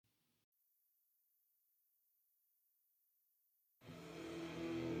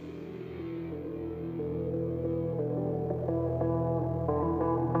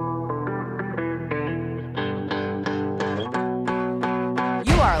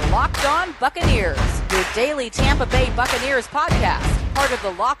Locked On Buccaneers, your daily Tampa Bay Buccaneers podcast, part of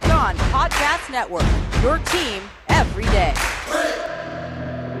the Locked On Podcast Network, your team every day.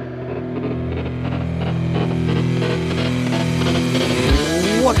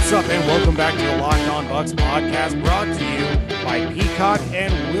 What's up, and welcome back to the Locked On Bucs podcast, brought to you by Peacock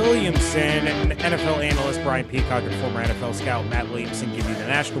and Williamson. And NFL analyst Brian Peacock and former NFL scout Matt Williamson give you the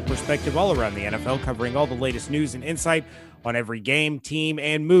national perspective all around the NFL, covering all the latest news and insight on every game, team,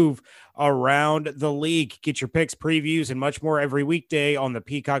 and move around the league. Get your picks, previews, and much more every weekday on the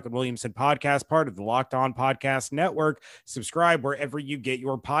Peacock and Williamson podcast, part of the Locked On Podcast Network. Subscribe wherever you get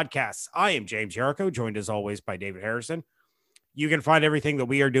your podcasts. I am James Yarko, joined as always by David Harrison. You can find everything that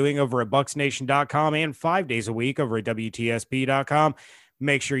we are doing over at bucksnation.com and 5 days a week over at WTSP.com.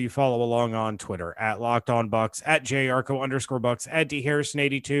 Make sure you follow along on Twitter at Locked On Bucs, at JYarko_Bucs, at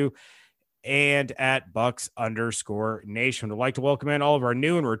DHarrison82, and at Bucs_Nation. I'd like to welcome in all of our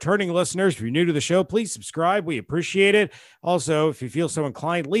new and returning listeners. If you're new to the show, please subscribe. We appreciate it. Also, if you feel so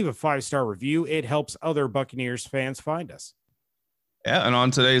inclined, leave a 5-star review. It helps other Buccaneers fans find us. Yeah, and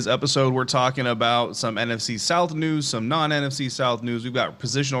on today's episode, we're talking about some NFC South news, some non-NFC South news. We've got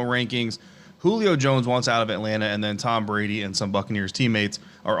positional rankings. Julio Jones wants out of Atlanta, and then Tom Brady and some Buccaneers teammates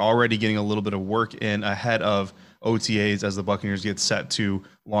are already getting a little bit of work in ahead of OTAs as the Buccaneers get set to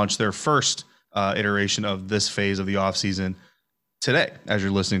launch their first iteration of this phase of the offseason today, as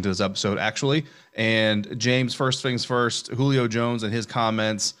you're listening to this episode, actually. And James, first things first, Julio Jones and his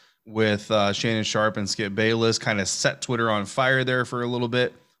comments with Shannon Sharpe and Skip Bayless kind of set Twitter on fire there for a little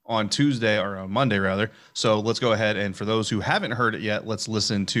bit on Tuesday, or on Monday rather. So let's go ahead, and for those who haven't heard it yet, let's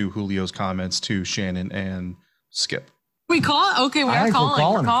listen to Julio's comments to Shannon and Skip. We call? Okay, we're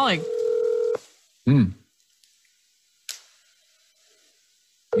calling.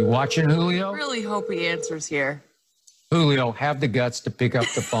 You watching, Julio? I really hope he answers here. Julio, have the guts to pick up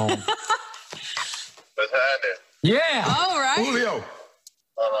the phone. What's happening? Yeah. All right. Julio.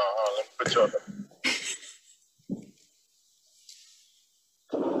 Hold on. Let me put you on.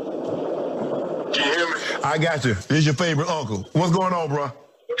 Can you hear me? I got you. This is your favorite uncle. What's going on, bro? Man,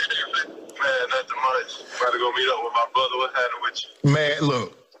 nothing much. About to go meet up with my brother. What's happening with you? Man,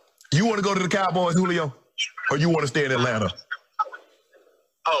 look. You want to go to the Cowboys, Julio? Or you want to stay in Atlanta?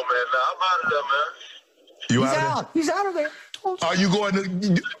 Oh, man, nah, I'm out of there, man. You out? He's out of there. Are you going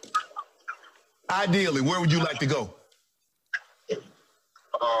to... Ideally, where would you like to go?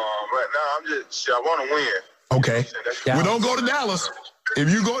 Right now, I want to win. Okay. Well, don't go to Dallas. If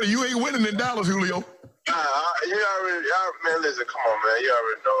you go to, you ain't winning in Dallas, Julio. You already, man, listen, come on, man. You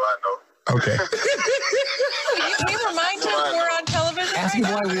already know I know. Okay. Can you remind him we're on television? Ask him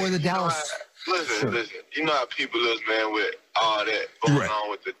why I wore the Dallas. Listen. You know how people is, man, with all that going on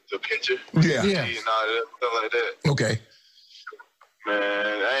with the picture. Yeah. And all that, stuff like that. Okay. Man,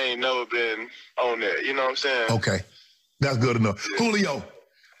 I ain't never been on that. You know what I'm saying? Okay. That's good enough. Yeah. Julio,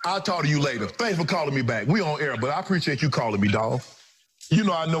 I'll talk to you later. Thanks for calling me back. We on air, but I appreciate you calling me, dog. You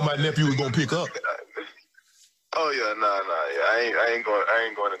know I know my nephew was gonna pick up. Oh yeah, yeah. I ain't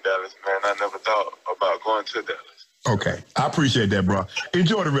going to Dallas, man. I never thought about going to Dallas. Okay. I appreciate that, bro.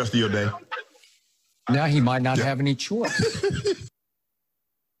 Enjoy the rest of your day. Now he might not have any choice.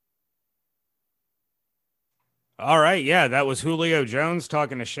 All right, yeah, that was Julio Jones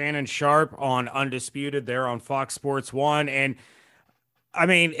talking to Shannon Sharpe on Undisputed there on Fox Sports 1. And, I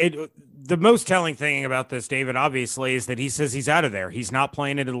mean, the most telling thing about this, David, obviously, is that he says he's out of there. He's not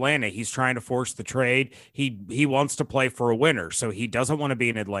playing in Atlanta. He's trying to force the trade. He wants to play for a winner, so he doesn't want to be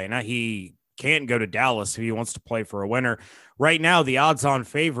in Atlanta. He can't go to Dallas if he wants to play for a winner. Right now, the odds-on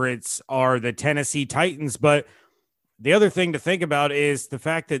favorites are the Tennessee Titans, but the other thing to think about is the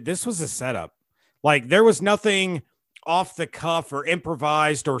fact that this was a setup. Like, there was nothing off the cuff or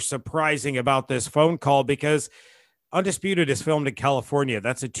improvised or surprising about this phone call because Undisputed is filmed in California.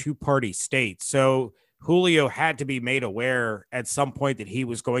 That's a two-party state. So Julio had to be made aware at some point that he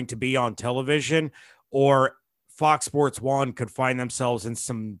was going to be on television, or Fox Sports 1 could find themselves in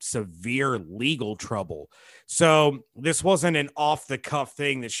some severe legal trouble. So this wasn't an off-the-cuff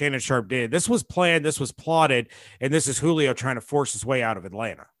thing that Shannon Sharpe did. This was planned, this was plotted, and this is Julio trying to force his way out of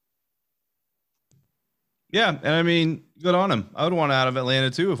Atlanta. Yeah, and I mean, good on him. I would want out of Atlanta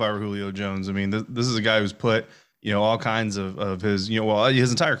too if I were Julio Jones. I mean, this is a guy who's put, all kinds of his,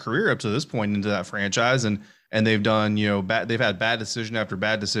 his entire career up to this point into that franchise, and they've done, they've had bad decision after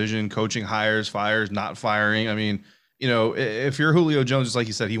bad decision, coaching hires, fires, not firing. I mean, if you're Julio Jones, just like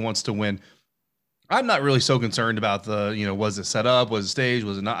you said, he wants to win. I'm not really so concerned about the, was it set up? Was it staged?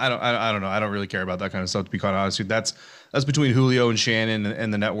 Was it not? I don't know. I don't really care about that kind of stuff, to be quite honest with you. That's between Julio and Shannon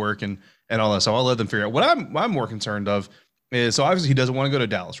and the network and all that. So I'll let them figure out. What I'm more concerned of So obviously he doesn't want to go to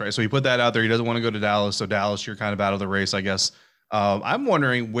Dallas, right? So he put that out there. He doesn't want to go to Dallas. So Dallas, you're kind of out of the race, I guess. I'm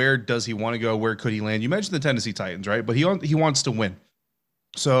wondering, where does he want to go? Where could he land? You mentioned the Tennessee Titans, right? But he wants to win.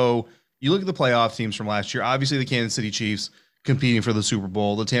 So you look at the playoff teams from last year. Obviously the Kansas City Chiefs competing for the Super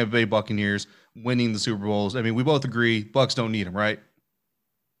Bowl, the Tampa Bay Buccaneers winning the Super Bowls. I mean, we both agree Bucs don't need him, right?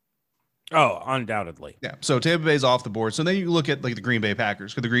 Oh, undoubtedly. Yeah. So Tampa Bay's off the board. So then you look at like the Green Bay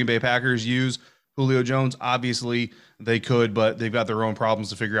Packers. Could the Green Bay Packers use Julio Jones? Obviously they could, but they've got their own problems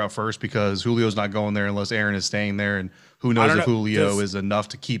to figure out first, because Julio's not going there unless Aaron is staying there. And who knows if Julio is enough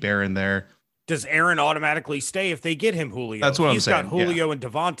to keep Aaron there. Does Aaron automatically stay if they get him Julio? That's what He's I'm saying. got Julio and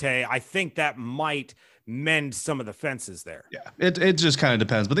Devontae. I think that might mend some of the fences there. Yeah, it just kind of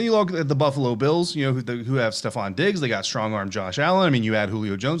depends. But then you look at the Buffalo Bills, you know, who have Stephon Diggs. They got strong arm Josh Allen. I mean, you add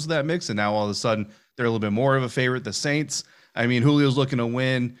Julio Jones to that mix, and now all of a sudden they're a little bit more of a favorite. The Saints, I mean, Julio's looking to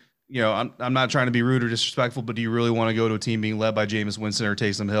win. You know, I'm not trying to be rude or disrespectful, but do you really want to go to a team being led by Jameis Winston or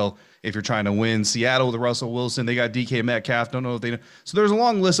Taysom Hill if you're trying to win? Seattle with Russell Wilson, they got DK Metcalf. Don't know if they know. So there's a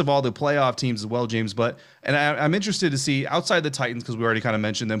long list of all the playoff teams as well, James. But I'm interested to see outside the Titans, because we already kind of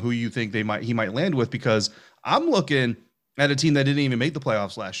mentioned them, who you think he might land with, because I'm looking at a team that didn't even make the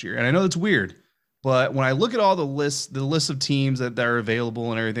playoffs last year. And I know that's weird, but when I look at all the list of teams that are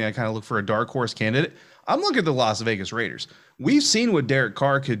available and everything, I kind of look for a dark horse candidate. I'm looking at the Las Vegas Raiders. We've seen what Derek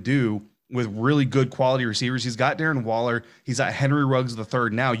Carr could do with really good quality receivers. He's got Darren Waller. He's got Henry Ruggs III.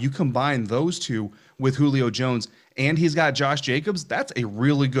 Now you combine those two with Julio Jones, and he's got Josh Jacobs. That's a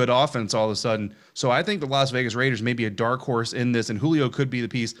really good offense all of a sudden. So I think the Las Vegas Raiders may be a dark horse in this, and Julio could be the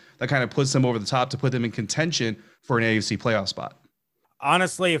piece that kind of puts them over the top to put them in contention for an AFC playoff spot.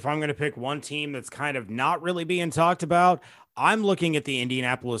 Honestly, if I'm going to pick one team that's kind of not really being talked about, I'm looking at the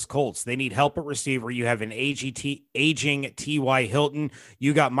Indianapolis Colts. They need help at receiver. You have an aging T.Y. Hilton.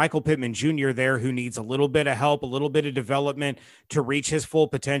 You got Michael Pittman Jr. there, who needs a little bit of help, a little bit of development to reach his full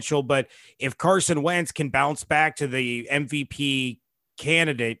potential. But if Carson Wentz can bounce back to the MVP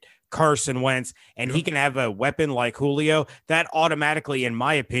candidate, Carson Wentz, and he can have a weapon like Julio, that automatically, in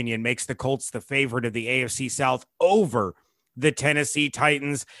my opinion, makes the Colts the favorite of the AFC South over the Tennessee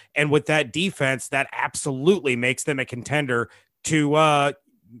Titans. And with that defense, that absolutely makes them a contender to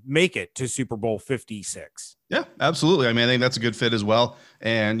make it to Super Bowl 56. Yeah, absolutely. I mean, I think that's a good fit as well.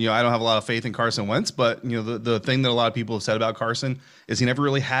 And, you know, I don't have a lot of faith in Carson Wentz, but, you know, the thing that a lot of people have said about Carson is he never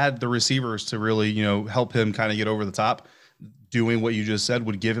really had the receivers to really, you know, help him kind of get over the top. Doing what you just said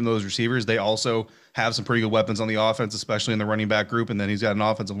would give him those receivers. They also have some pretty good weapons on the offense, especially in the running back group. And then he's got an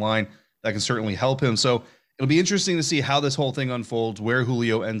offensive line that can certainly help him. So it'll be interesting to see how this whole thing unfolds, where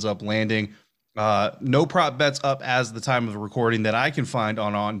Julio ends up landing. No prop bets up as the time of the recording that I can find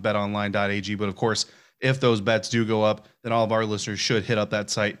on betonline.ag. But of course, if those bets do go up, then all of our listeners should hit up that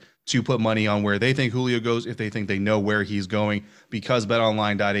site to put money on where they think Julio goes, if they think they know where he's going, because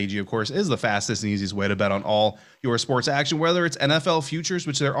betonline.ag, of course, is the fastest and easiest way to bet on all your sports action, whether it's NFL futures,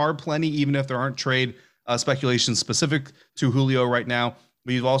 which there are plenty, even if there aren't trade speculations specific to Julio right now.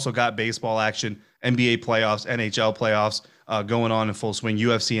 But you've also got baseball action, NBA playoffs, NHL playoffs going on in full swing,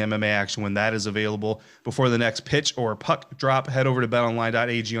 UFC MMA action when that is available. Before the next pitch or puck drop, head over to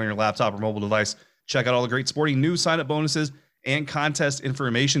betonline.ag on your laptop or mobile device. Check out all the great sporting news, sign-up bonuses, and contest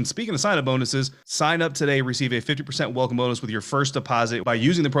information. Speaking of sign-up bonuses, sign up today, receive a 50% welcome bonus with your first deposit by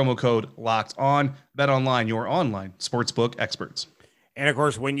using the promo code LOCKEDON. BetOnline, your online sportsbook experts. And of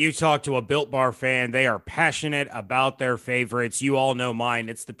course, when you talk to a Built Bar fan, they are passionate about their favorites. You all know mine.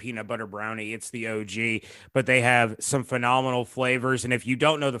 It's the peanut butter brownie. It's the OG, but they have some phenomenal flavors. And if you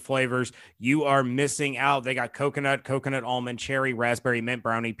don't know the flavors, you are missing out. They got coconut, almond, cherry, raspberry, mint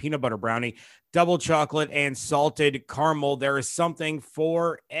brownie, peanut butter brownie, double chocolate, and salted caramel. There is something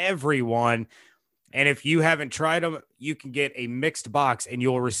for everyone. And if you haven't tried them, you can get a mixed box and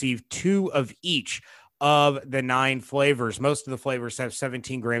you'll receive 2 of each of the 9 flavors. Most of the flavors have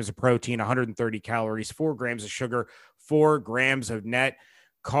 17 grams of protein, 130 calories, 4 grams of sugar, 4 grams of net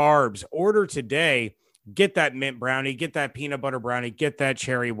carbs. Order today. Get that mint brownie, get that peanut butter brownie, get that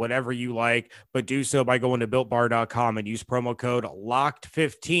cherry, whatever you like, but do so by going to BuiltBar.com and use promo code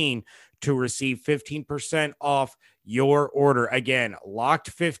LOCKED15 to receive 15% off your order. Again,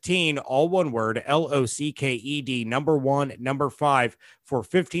 LOCKED15, all one word, LOCKED, number 1, number 5, for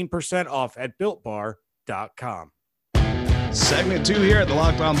 15% off at BuiltBar.com. Segment 2 here at the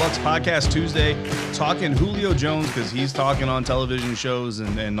Locked On Bucs podcast Tuesday, talking Julio Jones because he's talking on television shows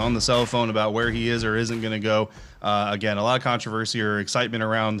and on the cell phone about where he is or isn't going to go. Again, a lot of controversy or excitement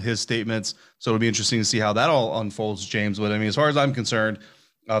around his statements, so it'll be interesting to see how that all unfolds, James. But I mean, as far as I'm concerned,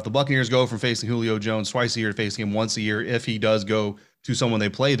 if the Buccaneers go from facing Julio Jones twice a year to facing him once a year, if he does go to someone they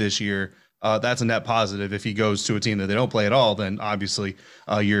play this year, that's a net positive. If he goes to a team that they don't play at all, then obviously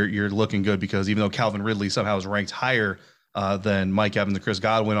you're looking good, because even though Calvin Ridley somehow is ranked higher than Mike Evans and Chris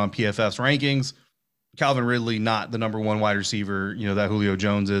Godwin on PFF's rankings, Calvin Ridley not the number one wide receiver, that Julio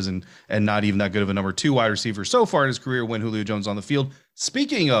Jones is, and not even that good of a number two wide receiver so far in his career when Julio Jones is on the field.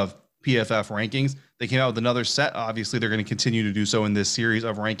 Speaking of PFF rankings, they came out with another set. Obviously, they're going to continue to do so in this series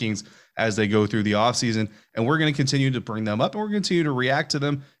of rankings as they go through the offseason, and we're going to continue to bring them up, and we're going to continue to react to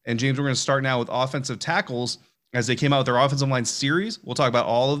them. And James, we're going to start now with offensive tackles as they came out with their offensive line series. We'll talk about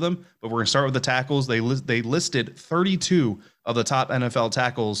all of them, but we're going to start with the tackles. They listed 32 of the top NFL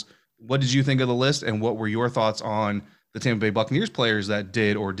tackles. What did you think of the list, and what were your thoughts on the Tampa Bay Buccaneers players that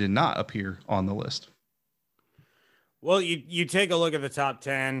did or did not appear on the list? Well, you take a look at the top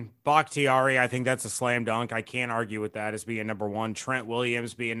 10. Bakhtiari, I think that's a slam dunk. I can't argue with that as being number one. Trent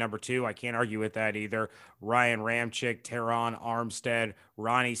Williams being number two. I can't argue with that either. Ryan Ramczyk, Teron Armstead,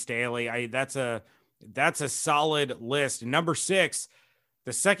 Ronnie Stanley. That's a solid list. Number 6,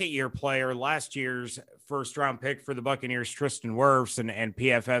 the second-year player, last year's first-round pick for the Buccaneers, Tristan Wirfs, and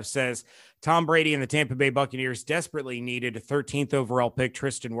PFF says Tom Brady and the Tampa Bay Buccaneers desperately needed a 13th overall pick,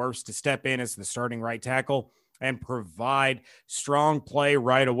 Tristan Wirfs, to step in as the starting right tackle and provide strong play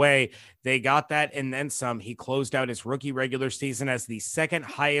right away. They got that and then some. He closed out his rookie regular season as the second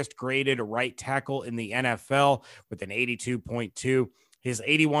highest graded right tackle in the NFL with an 82.2. His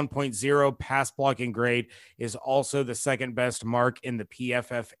 81.0 pass blocking grade is also the second best mark in the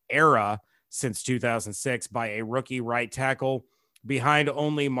PFF era since 2006 by a rookie right tackle, behind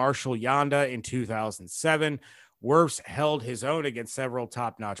only Marshall Yanda in 2007. Wirfs held his own against several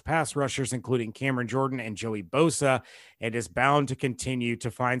top-notch pass rushers, including Cameron Jordan and Joey Bosa, and is bound to continue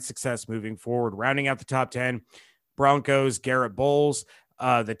to find success moving forward. Rounding out the top 10, Broncos, Garrett Bowles,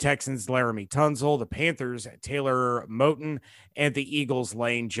 the Texans, Laramie Tunsil, the Panthers, Taylor Moton, and the Eagles,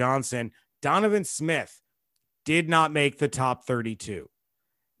 Lane Johnson. Donovan Smith did not make the top 32.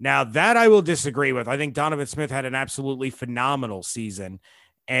 Now, that I will disagree with. I think Donovan Smith had an absolutely phenomenal season,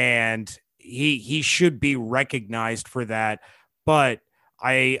 and he should be recognized for that. But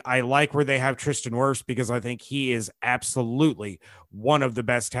I like where they have Tristan Wirfs because I think he is absolutely one of the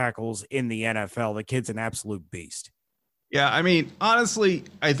best tackles in the NFL. The kid's an absolute beast. Yeah, I mean, honestly,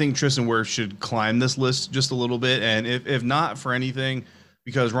 I think Tristan Wirfs should climb this list just a little bit. And if not for anything,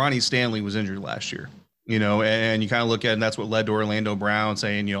 because Ronnie Stanley was injured last year, and you kind of look at it, and that's what led to Orlando Brown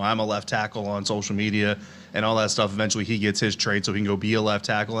saying, I'm a left tackle on social media and all that stuff. Eventually he gets his trade so he can go be a left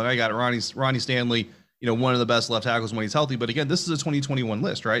tackle. And I got Ronnie Stanley, one of the best left tackles when he's healthy. But again, this is a 2021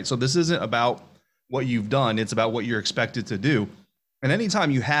 list, right? So this isn't about what you've done. It's about what you're expected to do. And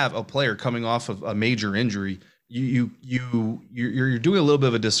anytime you have a player coming off of a major injury, you're doing a little bit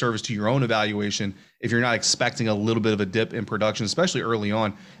of a disservice to your own evaluation if you're not expecting a little bit of a dip in production, especially early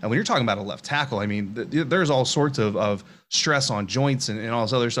on. And when you're talking about a left tackle, I mean, there's all sorts of stress on joints and all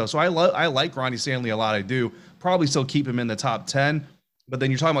this other stuff. So I like Ronnie Stanley a lot. I do probably still keep him in the top 10. But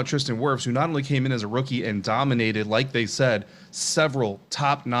then you're talking about Tristan Wirfs, who not only came in as a rookie and dominated, like they said, several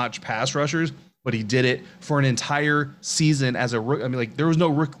top-notch pass rushers, but he did it for an entire season as a rookie. I mean, like, there was no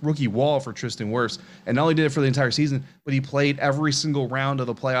rookie wall for Tristan Wirfs, and not only did it for the entire season, but he played every single round of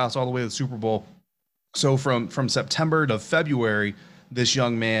the playoffs all the way to the Super Bowl. So from September to February, this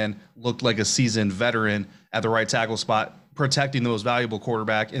young man looked like a seasoned veteran at the right tackle spot, protecting the most valuable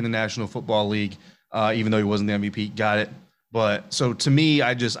quarterback in the National Football League, even though he wasn't the MVP. Got it. But so to me,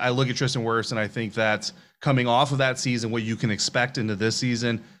 I look at Tristan Wirfs, and I think that coming off of that season, what you can expect into this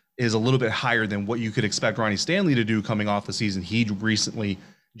season is a little bit higher than what you could expect Ronnie Stanley to do coming off the season he recently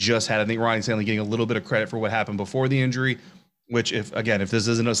just had. I think Ronnie Stanley getting a little bit of credit for what happened before the injury, which if this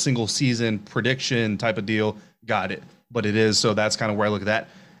isn't a single season prediction type of deal, got it. But it is, so that's kind of where I look at that.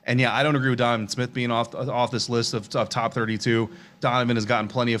 And yeah, I don't agree with Donovan Smith being off this list of top 32. Donovan has gotten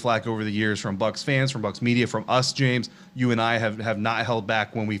plenty of flack over the years from Bucs fans, from Bucs media, from us, James. You and I have not held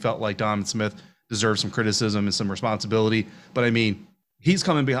back when we felt like Donovan Smith deserved some criticism and some responsibility. But I mean, he's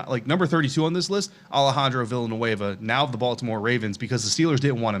coming behind, like number 32 on this list, Alejandro Villanueva, now of the Baltimore Ravens, because the Steelers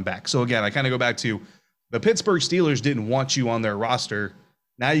didn't want him back. So again, I kind of go back to the Pittsburgh Steelers didn't want you on their roster.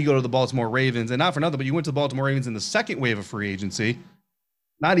 Now you go to the Baltimore Ravens, and not for nothing, but you went to the Baltimore Ravens in the second wave of free agency,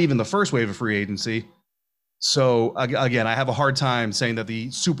 not even the first wave of free agency. So again, I have a hard time saying that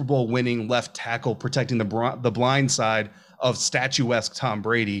the Super Bowl winning left tackle protecting the blind side of statuesque Tom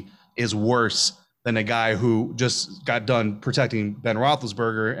Brady is worse than a guy who just got done protecting Ben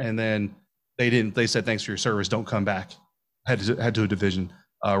Roethlisberger, and then they said, thanks for your service, don't come back. Head to a division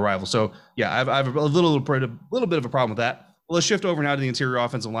rival. So yeah, I have a little bit of a problem with that. Well, let's shift over now to the interior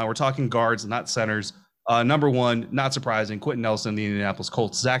offensive line. We're talking guards, not centers. Number one, not surprising, Quentin Nelson, the Indianapolis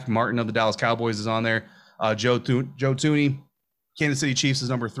Colts. Zach Martin of the Dallas Cowboys is on there. Joe Thuney, Kansas City Chiefs is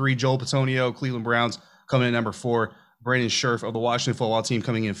number 3. Joel Petonio, Cleveland Browns, coming in number 4. Brandon Scherf of the Washington Football Team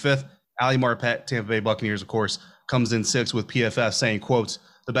coming in 5th. Ali Marpet, Tampa Bay Buccaneers, of course, comes in 6th with PFF saying, quote,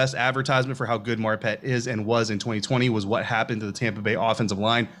 the best advertisement for how good Marpet is and was in 2020 was what happened to the Tampa Bay offensive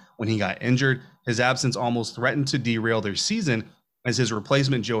line when he got injured. His absence almost threatened to derail their season as his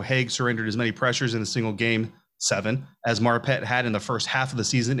replacement, Joe Haig, surrendered as many pressures in a single game, 7, as Marpet had in the first half of the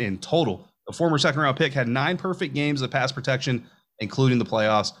season in total. The former second-round pick had 9 perfect games of pass protection, including the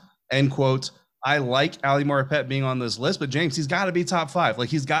playoffs, end quote. I like Ali Marpet being on this list, but James, he's got to be top 5. Like,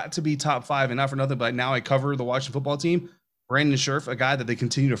 he's got to be top 5, and not for nothing, but now I cover the Washington Football Team. Brandon Scherf, a guy that they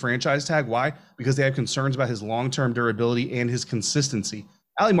continue to franchise tag. Why? Because they have concerns about his long-term durability and his consistency.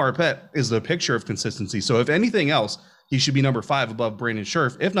 Ali Marpet is the picture of consistency. So if anything else, he should be number 5 above Brandon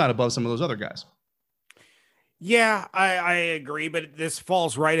Scherf, if not above some of those other guys. Yeah, I agree, but this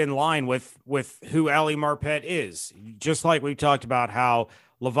falls right in line with who Ali Marpet is. Just like we talked about how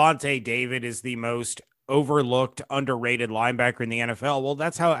Levante David is the most overlooked, underrated linebacker in the NFL. Well,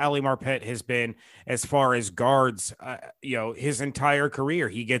 that's how Ali Marpet has been as far as guards, his entire career.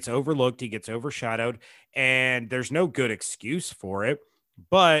 He gets overlooked, he gets overshadowed, and there's no good excuse for it.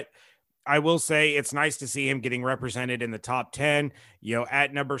 But I will say it's nice to see him getting represented in the top 10,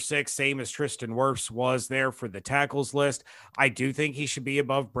 at number 6, same as Tristan Wirfs was there for the tackles list. I do think he should be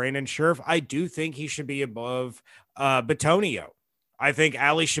above Brandon Scherf. I do think he should be above Betonio. I think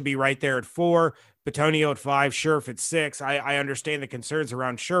Ali should be right there at 4, Betonio at 5, Scherf at 6. I understand the concerns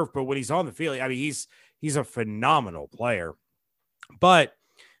around Scherf, but when he's on the field, I mean, he's a phenomenal player. But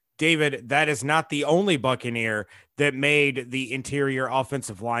David, that is not the only Buccaneer that made the interior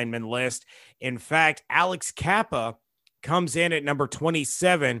offensive lineman list. In fact, Alex Kappa comes in at number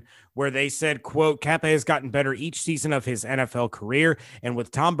 27, where they said, quote, Kappa has gotten better each season of his NFL career. And with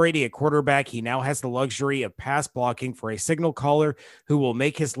Tom Brady at quarterback, he now has the luxury of pass blocking for a signal caller who will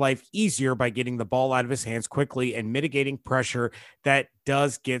make his life easier by getting the ball out of his hands quickly and mitigating pressure that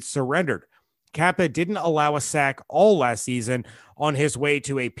does get surrendered. Kappa didn't allow a sack all last season on his way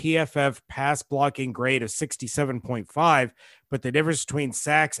to a PFF pass blocking grade of 67.5, but the difference between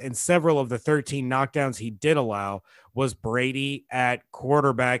sacks and several of the 13 knockdowns he did allow was Brady at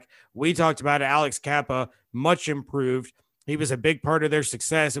quarterback. We talked about it, Alex Kappa, much improved. He was a big part of their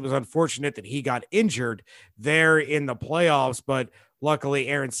success. It was unfortunate that he got injured there in the playoffs, but luckily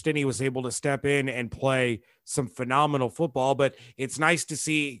Aaron Stinney was able to step in and play some phenomenal football. But it's nice to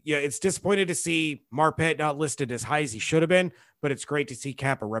see, it's disappointing to see Marpet not listed as high as he should have been, but it's great to see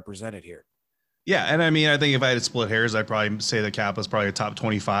Kappa represented here. Yeah, and I mean, I think if I had to split hairs, I'd probably say that Kappa is probably a top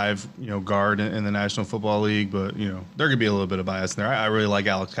 25, guard in the National Football League. But, there could be a little bit of bias in there. I really like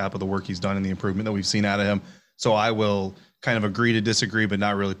Alex Kappa, the work he's done and the improvement that we've seen out of him. So I will kind of agree to disagree, but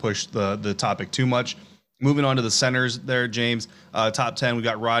not really push the topic too much. Moving on to the centers there, James. Top 10, we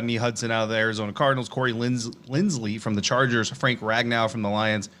got Rodney Hudson out of the Arizona Cardinals, Corey Lindsley from the Chargers, Frank Ragnow from the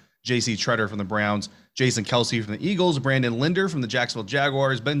Lions, J.C. Tretter from the Browns, Jason Kelsey from the Eagles, Brandon Linder from the Jacksonville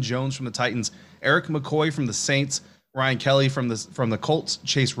Jaguars, Ben Jones from the Titans, Eric McCoy from the Saints, Ryan Kelly from the Colts,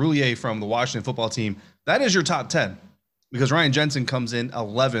 Chase Roulier from the Washington Football Team. That is your top 10, because Ryan Jensen comes in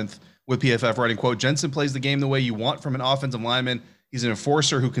 11th with PFF writing, quote, Jensen plays the game the way you want from an offensive lineman. He's an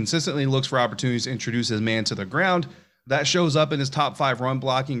enforcer who consistently looks for opportunities to introduce his man to the ground. That shows up in his top 5 run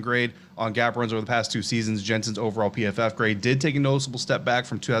blocking grade on gap runs over the past 2 seasons. Jensen's overall PFF grade did take a noticeable step back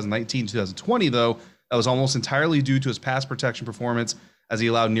from 2019 to 2020, though. That was almost entirely due to his pass protection performance, as he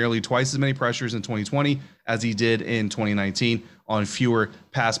allowed nearly twice as many pressures in 2020 as he did in 2019 on fewer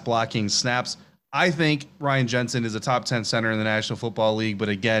pass blocking snaps. I think Ryan Jensen is a top 10 center in the National Football League, but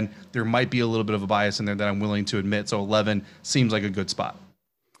again, there might be a little bit of a bias in there that I'm willing to admit. So 11 seems like a good spot.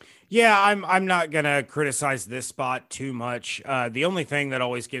 Yeah, I'm not going to criticize this spot too much. The only thing that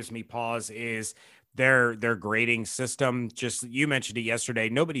always gives me pause is their grading system. Just, you mentioned it yesterday.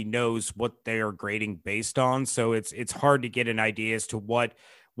 Nobody knows what they are grading based on. So it's hard to get an idea as to what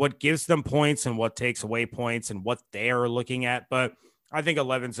gives them points and what takes away points and what they are looking at. But I think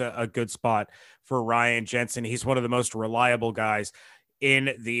 11's a good spot for Ryan Jensen. He's one of the most reliable guys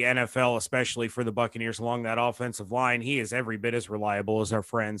in the NFL, especially for the Buccaneers along that offensive line. He is every bit as reliable as our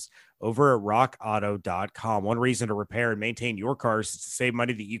friends over at rockauto.com. One reason to repair and maintain your cars is to save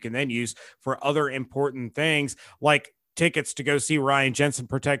money that you can then use for other important things, like tickets to go see Ryan Jensen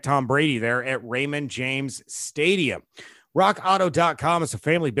protect Tom Brady there at Raymond James Stadium. RockAuto.com is a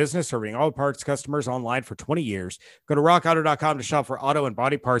family business serving all parts customers online for 20 years. Go to RockAuto.com to shop for auto and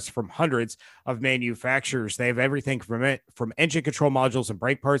body parts from hundreds of manufacturers. They have everything from engine control modules and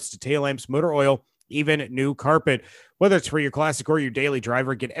brake parts to tail lamps, motor oil, even new carpet. Whether it's for your classic or your daily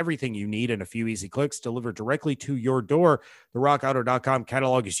driver, get everything you need in a few easy clicks delivered directly to your door. The rockauto.com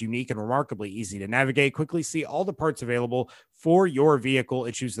catalog is unique and remarkably easy to navigate. Quickly see all the parts available for your vehicle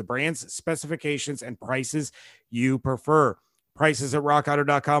and choose the brands, specifications, and prices you prefer. Prices at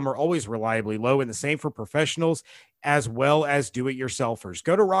rockauto.com are always reliably low, and the same for professionals as well as do-it-yourselfers.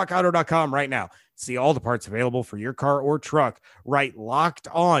 Go to rockauto.com right now. See all the parts available for your car or truck. Write Locked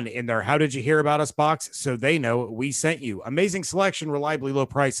On in their How Did You Hear About Us box so they know we sent you. Amazing selection, reliably low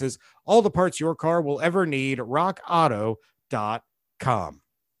prices, all the parts your car will ever need. rockauto.com.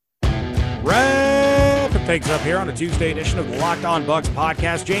 Wrapping things up here on a Tuesday edition of the Locked On Bucks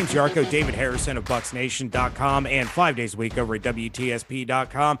podcast. James Yarko, David Harrison of BucksNation.com, and 5 days a week over at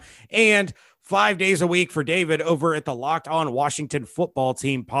WTSP.com, and 5 days a week for David over at the Locked On Washington Football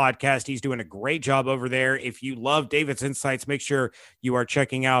Team podcast. He's doing a great job over there. If you love David's insights, make sure you are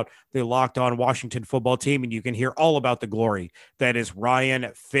checking out the Locked On Washington Football Team, and you can hear all about the glory that is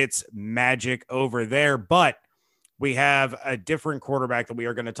Ryan Fitzmagic over there. But we have a different quarterback that we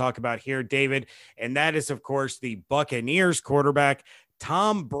are going to talk about here, David, and that is, of course, the Buccaneers quarterback,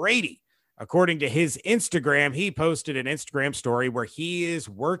 Tom Brady. According to his Instagram, he posted an Instagram story where he is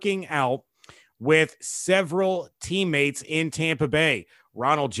working out with several teammates in Tampa Bay.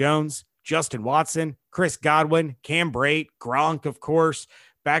 Ronald Jones, Justin Watson, Chris Godwin, Cam Brate, Gronk, of course,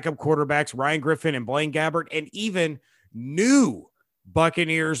 backup quarterbacks Ryan Griffin and Blaine Gabbert, and even new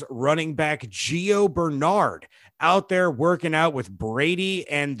Buccaneers running back Gio Bernard out there working out with Brady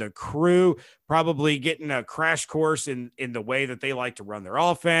and the crew, probably getting a crash course in the way that they like to run their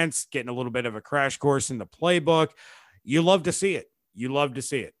offense, getting a little bit of a crash course in the playbook. You love to see it. You love to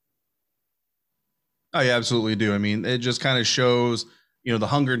see it. I absolutely do. I mean, it just kind of shows, the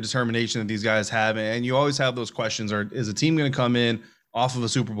hunger and determination that these guys have. And you always have those questions. Is a team going to come in off of a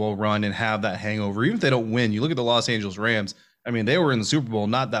Super Bowl run and have that hangover? Even if they don't win, you look at the Los Angeles Rams. I mean, they were in the Super Bowl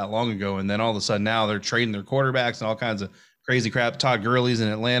not that long ago. And then all of a sudden now they're trading their quarterbacks and all kinds of crazy crap. Todd Gurley's in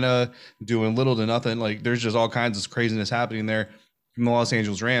Atlanta doing little to nothing. Like, there's just all kinds of craziness happening there from the Los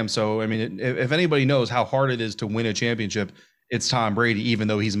Angeles Rams. So, I mean, if anybody knows how hard it is to win a championship, it's Tom Brady, even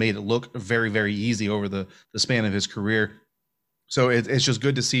though he's made it look very, very easy over the span of his career. So it's just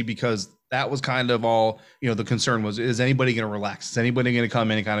good to see, because that was kind of all, the concern was, is anybody going to relax? Is anybody going to come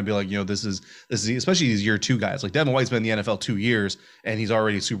in and kind of be like, this is especially these year two guys. Like Devin White's been in the NFL 2 years and he's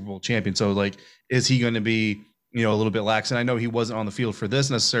already a Super Bowl champion. So like, is he going to be, a little bit lax? And I know he wasn't on the field for this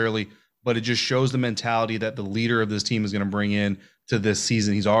necessarily, but it just shows the mentality that the leader of this team is going to bring in to this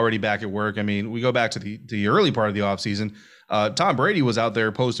season. He's already back at work. I mean, we go back to the early part of the offseason. Tom Brady was out there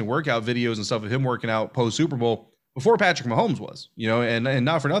posting workout videos and stuff of him working out post Super Bowl before Patrick Mahomes was, and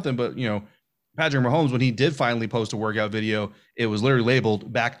not for nothing, but, Patrick Mahomes, when he did finally post a workout video, it was literally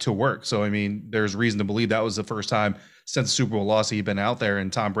labeled back to work. So, I mean, there's reason to believe that was the first time since the Super Bowl loss he'd been out there,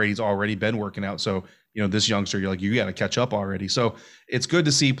 and Tom Brady's already been working out. So, this youngster, you're like, you got to catch up already. So it's good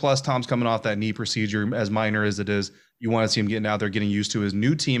to see. Plus, Tom's coming off that knee procedure, as minor as it is. You want to see him getting out there, getting used to his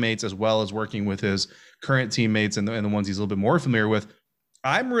new teammates, as well as working with his current teammates and the ones he's a little bit more familiar with.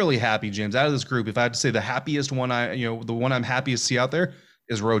 I'm really happy, James, out of this group. If I had to say the happiest one, the one I'm happiest to see out there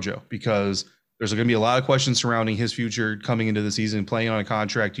is Rojo, because there's going to be a lot of questions surrounding his future coming into the season, playing on a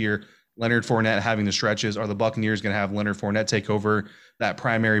contract year. Leonard Fournette having the stretches. Are the Buccaneers going to have Leonard Fournette take over that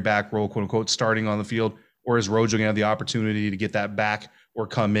primary back role, quote unquote, starting on the field? Or is Rojo going to have the opportunity to get that back or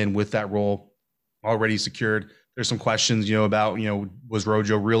come in with that role already secured? There's some questions, about, was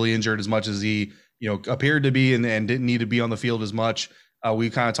Rojo really injured as much as he, appeared to be and didn't need to be on the field as much? We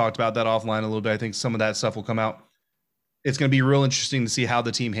kind of talked about that offline a little bit. I think some of that stuff will come out. It's going to be real interesting to see how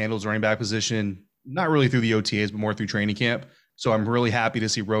the team handles running back position, not really through the OTAs, but more through training camp. So I'm really happy to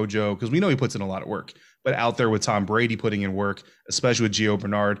see Rojo, because we know he puts in a lot of work, but out there with Tom Brady putting in work, especially with Gio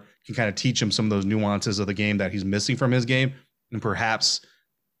Bernard, can kind of teach him some of those nuances of the game that he's missing from his game, and perhaps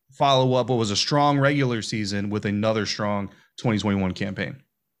follow up what was a strong regular season with another strong 2021 campaign.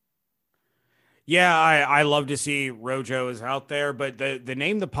 Yeah, I love to see Rojo is out there, but the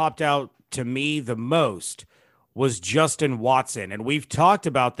name that popped out to me the most was Justin Watson. And we've talked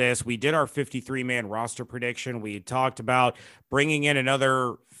about this. We did our 53-man roster prediction. We had talked about bringing in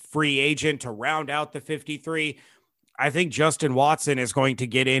another free agent to round out the 53. I think Justin Watson is going to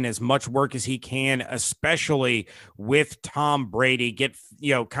get in as much work as he can, especially with Tom Brady,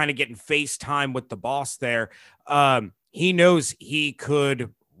 kind of getting face time with the boss there. He knows he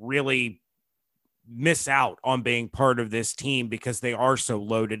could really miss out on being part of this team because they are so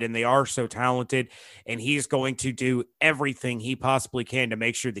loaded and they are so talented, and he's going to do everything he possibly can to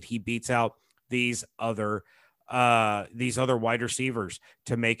make sure that he beats out these other these other wide receivers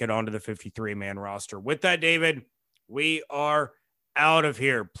to make it onto the 53-man roster. With that, David, we are out of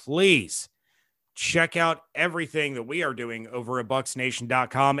here. Please check out everything that we are doing over at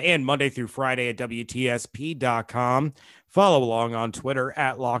bucksnation.com and Monday through Friday at WTSP.com. Follow along on Twitter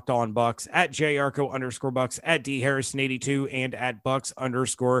at LockedOnBucks, at JArco_Bucks, at DHarrison82, and at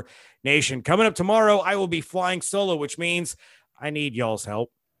Bucks_Nation. Coming up tomorrow, I will be flying solo, which means I need y'all's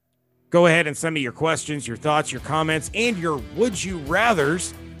help. Go ahead and send me your questions, your thoughts, your comments, and your would you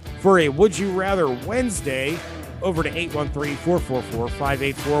rathers for a Would You Rather Wednesday over to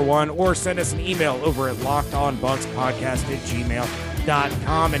 813-444-5841, or send us an email over at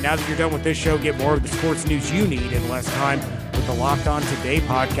lockedonbuckspodcast@gmail.com. And now that you're done with this show, get more of the sports news you need in less time with the Locked On Today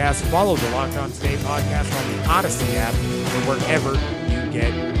podcast. Follow the Locked On Today podcast on the Odyssey app or wherever you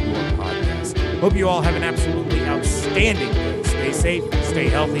get your podcast. Hope you all have an absolutely outstanding day. Stay safe, stay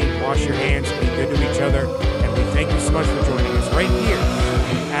healthy, wash your hands, be good to each other, and we thank you so much for joining us right here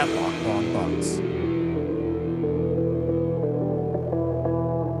at Locked On Bucks.